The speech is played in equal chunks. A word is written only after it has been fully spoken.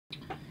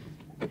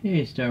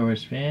Hey Star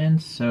Wars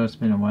fans, so it's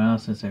been a while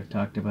since I've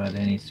talked about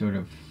any sort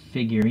of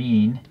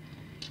figurine,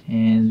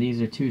 and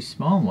these are two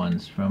small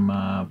ones from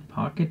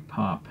Pocket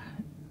Pop.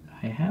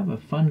 I have a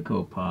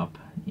Funko Pop,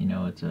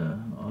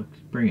 I'll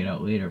bring it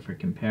out later for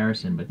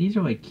comparison, but these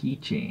are like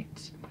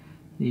keychains.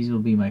 These will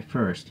be my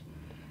first.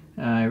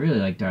 I really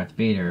like Darth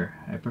Vader.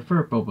 I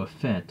prefer Boba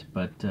Fett,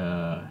 but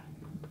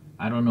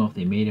I don't know if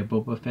they made a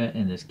Boba Fett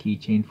in this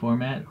keychain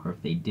format, or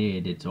if they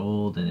did, it's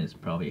old and it's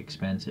probably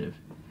expensive.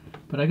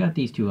 But I got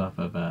these two off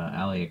of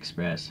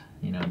AliExpress,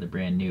 they're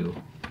brand new.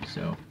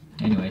 So,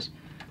 anyways,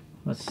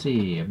 let's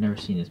see. I've never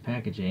seen this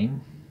packaging.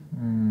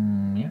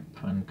 Yep,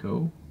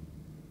 Funko.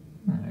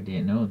 I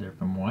didn't know they're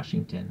from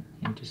Washington.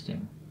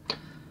 Interesting.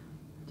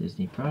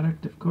 Disney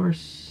product, of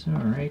course.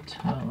 Alright,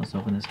 well, let's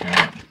open this guy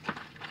up.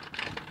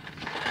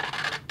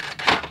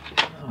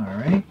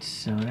 Alright,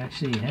 so it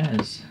actually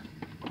has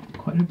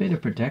quite a bit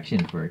of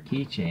protection for a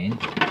keychain.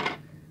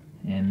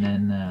 And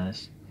then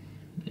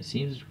it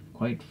seems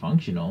quite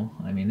functional.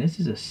 I mean, this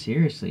is a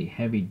seriously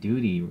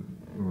heavy-duty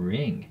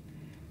ring.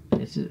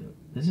 This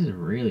is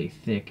really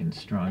thick and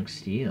strong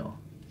steel.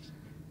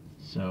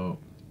 So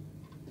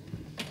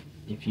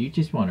if you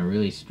just want a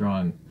really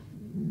strong,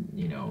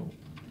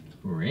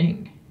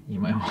 ring,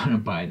 you might want to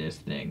buy this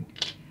thing.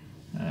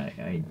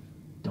 I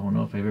don't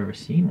know if I've ever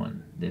seen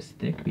one this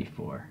thick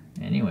before.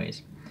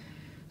 Anyways,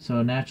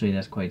 so naturally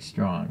that's quite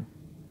strong.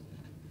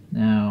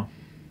 Now,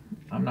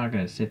 I'm not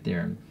going to sit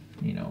there and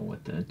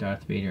with the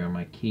Darth Vader on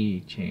my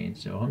keychain,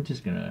 so I'm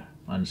just gonna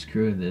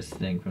unscrew this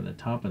thing from the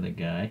top of the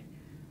guy,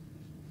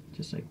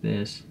 just like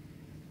this.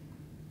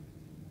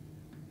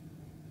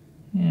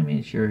 Yeah, I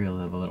mean, sure, he'll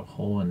have a little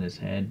hole in his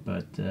head,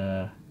 but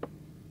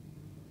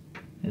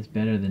it's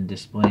better than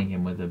displaying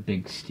him with a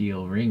big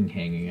steel ring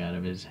hanging out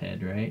of his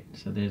head, right?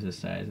 So there's the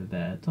size of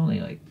that. It's only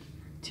like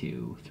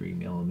 2-3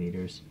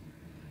 millimeters.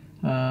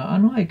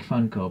 Unlike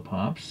Funko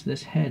Pops,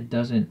 this head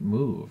doesn't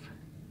move.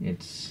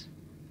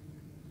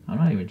 I'm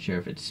not even sure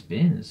if it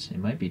spins. It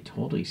might be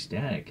totally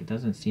static. It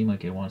doesn't seem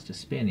like it wants to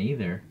spin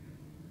either.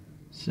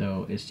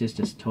 So it's just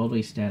a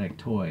totally static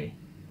toy.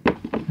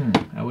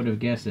 I would have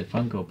guessed that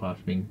Funko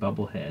Pops being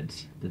bubble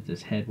heads, that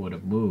this head would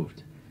have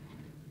moved.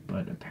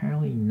 But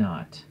apparently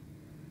not.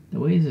 The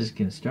way this is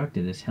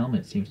constructed, this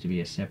helmet seems to be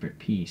a separate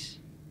piece.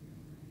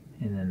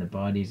 And then the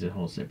body's a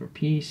whole separate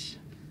piece.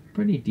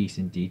 Pretty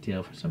decent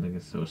detail for something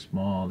that's so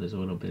small. There's a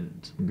little bit of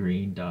some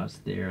green dots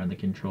there on the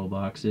control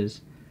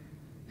boxes.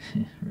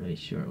 Really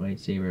short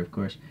lightsaber, of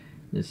course.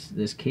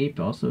 This cape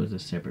also is a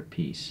separate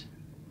piece.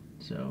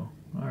 So,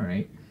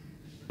 alright.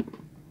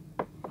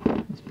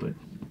 Let's put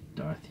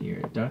Darth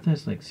here. Darth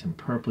has like some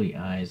purpley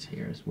eyes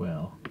here as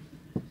well,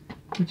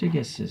 which I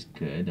guess is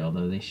good,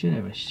 although they should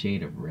have a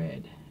shade of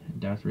red.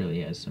 Darth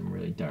really has some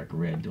really dark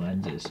red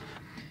lenses.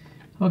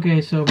 Okay,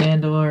 so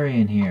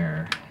Mandalorian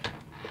here.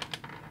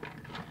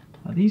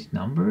 Are these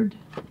numbered?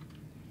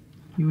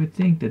 You would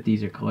think that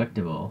these are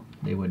collectible.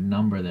 They would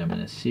number them in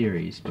a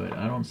series, but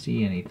I don't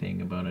see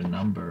anything about a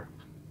number.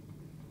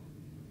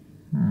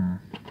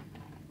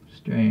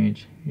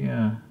 Strange.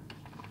 Yeah.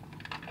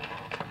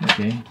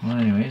 Okay, well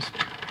anyways.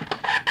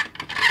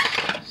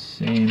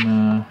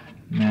 Same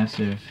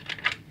massive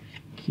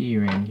key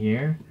ring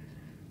here.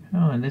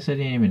 Oh, and this I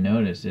didn't even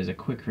notice. There's a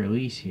quick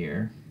release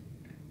here.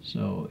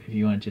 So if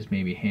you want to just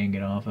maybe hang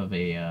it off of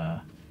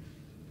a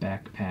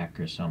backpack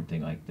or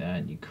something like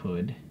that, you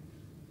could.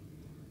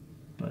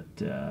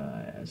 But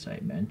as I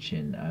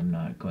mentioned, I'm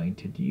not going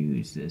to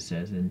use this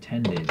as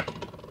intended.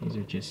 These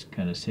are just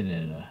kind of sitting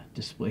in a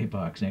display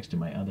box next to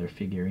my other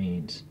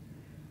figurines.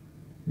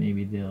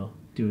 Maybe they'll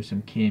do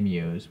some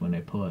cameos when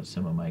I pull out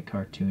some of my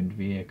cartooned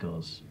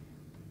vehicles.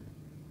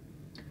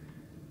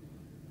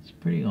 It's a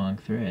pretty long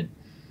thread.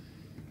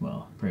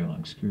 Well, pretty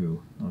long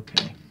screw.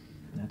 Okay,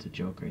 that's a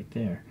joke right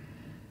there.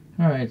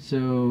 Alright,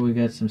 so we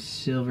got some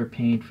silver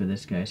paint for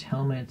this guy's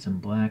helmet, some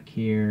black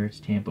here, it's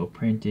tampo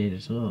printed,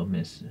 it's a little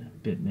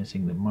bit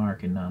missing the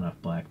mark and not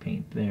enough black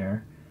paint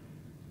there.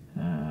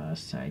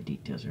 Side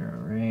details are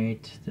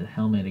alright. The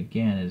helmet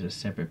again is a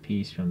separate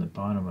piece from the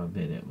bottom of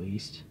it at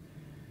least.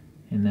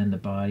 And then the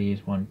body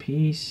is one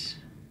piece,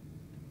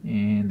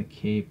 and the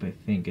cape I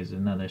think is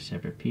another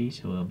separate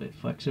piece, a little bit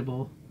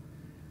flexible.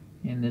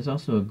 And there's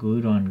also a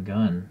glued on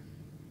gun.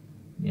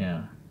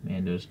 Yeah,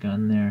 Mando's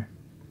gun there.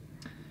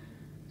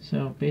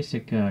 So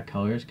basic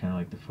colors, kind of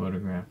like the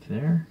photograph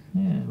there.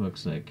 Yeah, it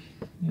looks like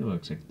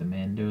the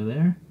Mando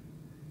there.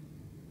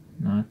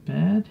 Not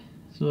bad.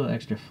 It's a little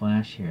extra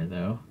flash here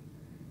though.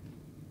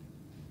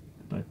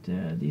 But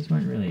these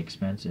weren't really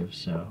expensive,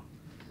 so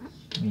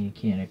I mean you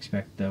can't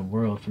expect the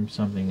world from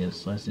something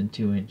that's less than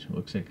 2 inches.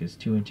 Looks like it's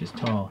 2 inches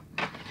tall.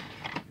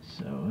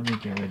 So let me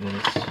get rid of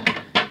this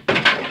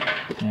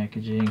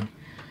packaging.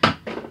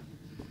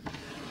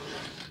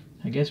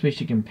 I guess we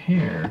should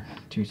compare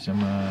to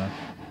some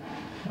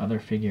other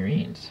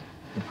figurines.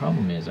 The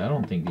problem is I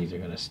don't think these are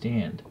going to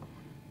stand.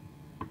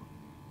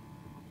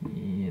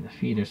 Yeah, the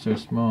feet are so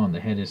small and the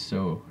head is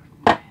so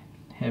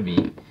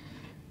heavy.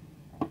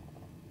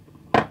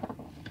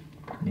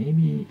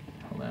 Maybe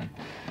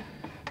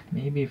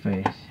Maybe if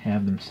I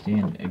have them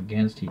stand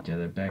against each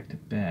other back to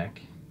back.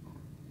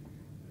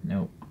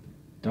 Nope.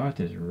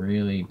 Darth is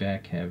really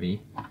back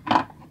heavy.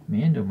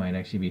 Mando might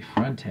actually be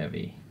front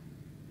heavy.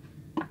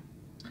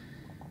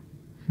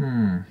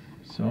 So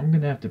I'm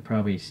gonna have to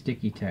probably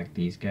sticky tack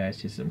these guys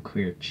to some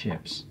clear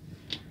chips.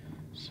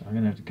 So I'm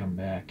gonna have to come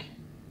back.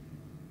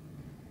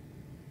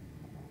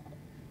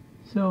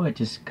 So I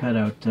just cut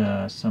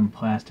out some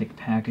plastic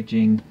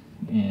packaging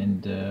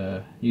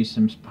and use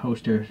some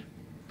poster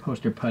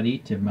putty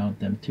to mount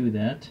them to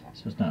that,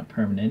 so it's not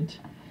permanent.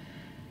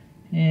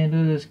 And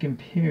let us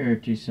compare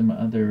to some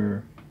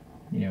other,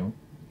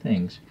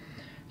 things.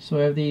 So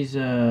I have these,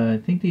 I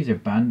think these are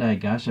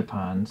Bandai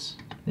Gashapons.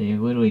 They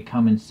literally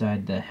come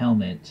inside the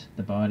helmet.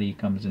 The body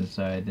comes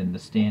inside, and the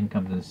stand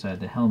comes inside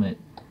the helmet,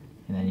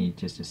 and then you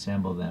just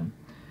assemble them.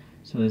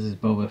 So this is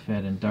Boba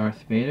Fett and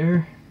Darth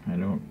Vader. I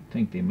don't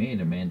think they made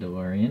a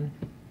Mandalorian,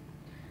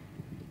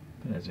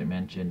 but as I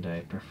mentioned, I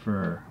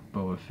prefer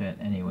Boba Fett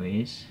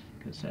anyways,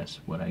 because that's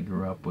what I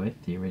grew up with,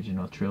 the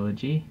original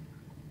trilogy.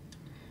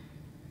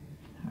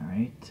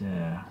 Alright,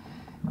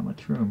 not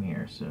much room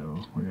here,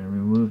 so we're going to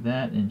remove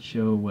that and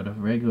show what a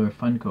regular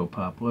Funko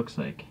Pop looks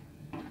like.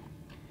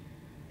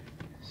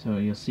 So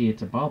you'll see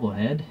it's a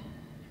bobblehead,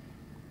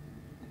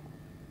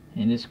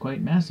 and it's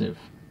quite massive.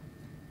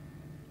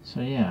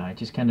 So yeah, I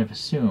just kind of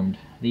assumed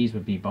these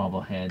would be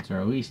bobbleheads, or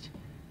at least,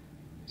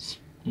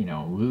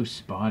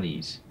 loose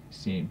bodies,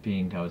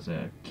 being as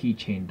a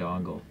keychain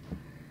dongle.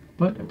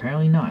 But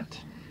apparently not.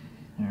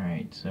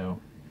 Alright, so...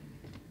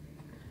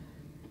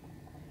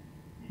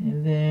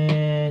 And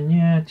then,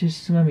 yeah,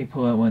 just let me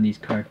pull out one of these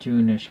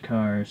cartoonish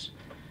cars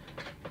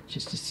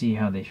just to see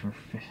how they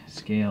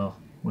scale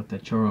with the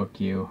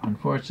Chorokyu.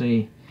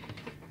 Unfortunately,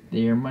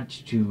 they are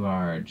much too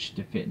large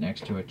to fit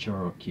next to a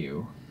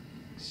Chorokyu,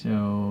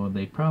 so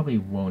they probably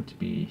won't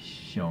be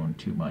shown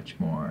too much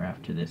more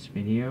after this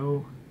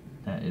video.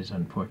 That is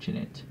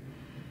unfortunate.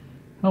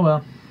 Oh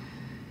well.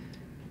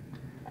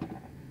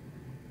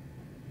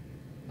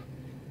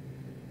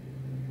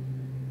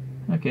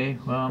 Okay,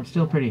 well, I'm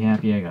still pretty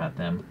happy I got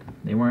them.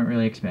 They weren't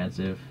really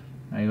expensive.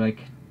 I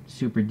like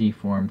super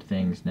deformed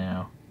things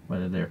now,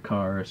 whether they're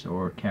cars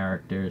or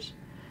characters,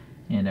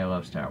 and I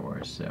love Star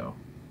Wars, so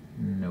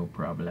no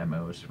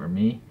problemos for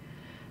me.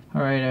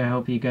 Alright, I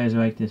hope you guys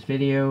liked this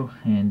video,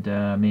 and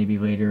maybe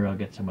later I'll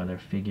get some other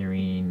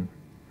figurine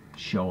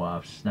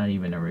show-offs, not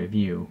even a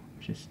review,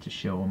 just to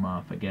show them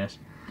off, I guess.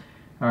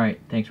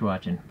 Alright, thanks for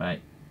watching. Bye.